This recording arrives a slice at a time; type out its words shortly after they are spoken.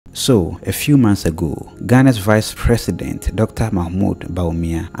So, a few months ago, Ghana's Vice President Dr. Mahmoud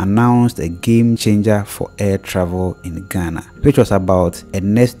Bawumia announced a game changer for air travel in Ghana, which was about a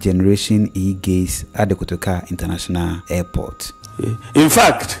next generation e-gates at the Kotoka International Airport. In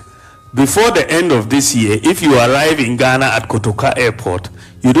fact, before the end of this year, if you arrive in Ghana at Kotoka Airport,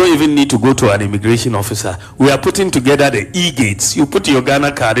 you don't even need to go to an immigration officer. We are putting together the e-gates. You put your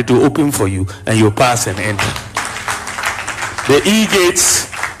Ghana card, it will open for you, and you pass and enter. The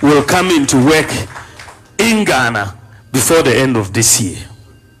e-gates will come into work in Ghana before the end of this year.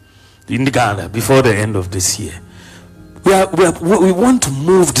 In Ghana, before the end of this year. We want to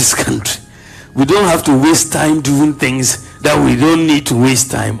move this country. We don't have to waste time doing things that we don't need to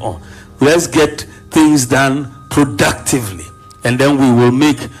waste time on. Let's get things done productively, and then we will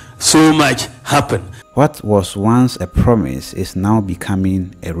make so much happen. What was once a promise is now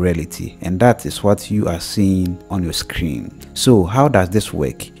becoming a reality, and that is what you are seeing on your screen. So how does this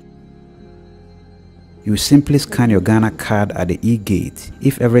work? You simply scan your Ghana card at the e-gate.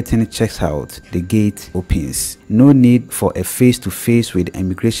 If everything checks out, the gate opens. No need for a face-to-face with the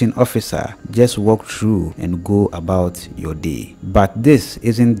immigration officer. Just walk through and go about your day. But this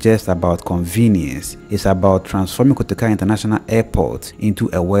isn't just about convenience. It's about transforming Kotoka International Airport into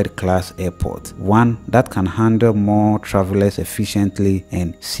a world-class airport, one that can handle more travelers efficiently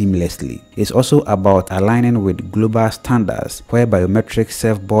and seamlessly. It's also about aligning with global standards, where biometric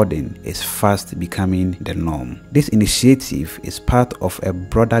self-boarding is fast becoming the norm. This initiative is part of a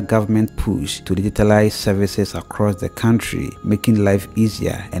broader government push to digitalize services across the country, making life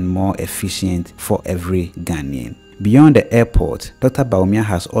easier and more efficient for every Ghanaian. Beyond the airport, Dr. Bawumia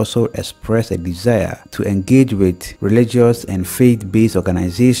has also expressed a desire to engage with religious and faith-based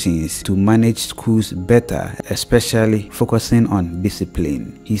organizations to manage schools better, especially focusing on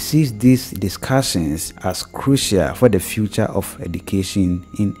discipline. He sees these discussions as crucial for the future of education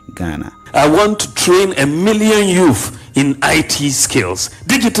in Ghana. I want to train 1 million youth in IT skills,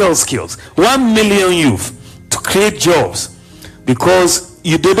 digital skills, 1 million youth to create jobs, because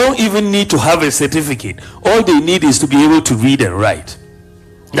they don't even need to have a certificate. All they need is to be able to read and write.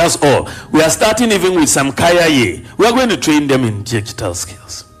 That's all. We are starting even with some Kayaye. We are going to train them in digital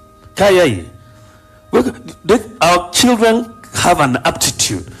skills. Kayaye. Our children have an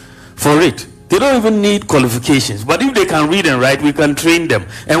aptitude for it. They don't even need qualifications. But if they can read and write, we can train them.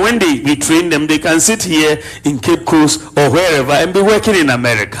 And when we train them, they can sit here in Cape Coast or wherever and be working in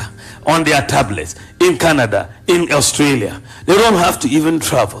America on their tablets, in Canada, in Australia. They don't have to even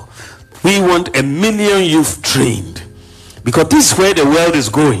travel. We want 1 million youth trained, because this is where the world is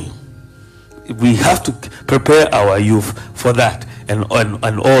going. We have to prepare our youth for that, and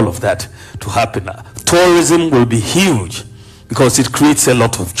all of that to happen. Tourism will be huge because it creates a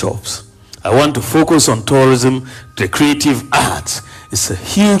lot of jobs. I want to focus on tourism, the creative arts. It's a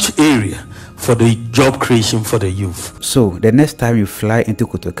huge area for the job creation for the youth. So the next time you fly into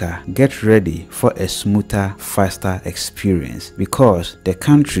Kotoka, get ready for a smoother, faster experience, because the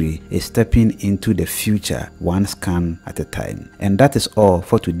country is stepping into the future one scan at a time. And that is all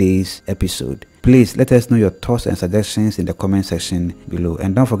for today's episode. Please let us know your thoughts and suggestions in the comment section below,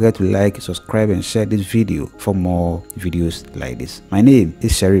 and don't forget to like, subscribe and share this video for more videos like this. My name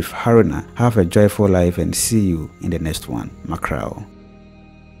is Sheriff Haruna. Have a joyful life and see you in the next one. Macrao.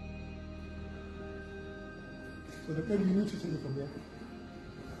 So the pen you need to take it from here.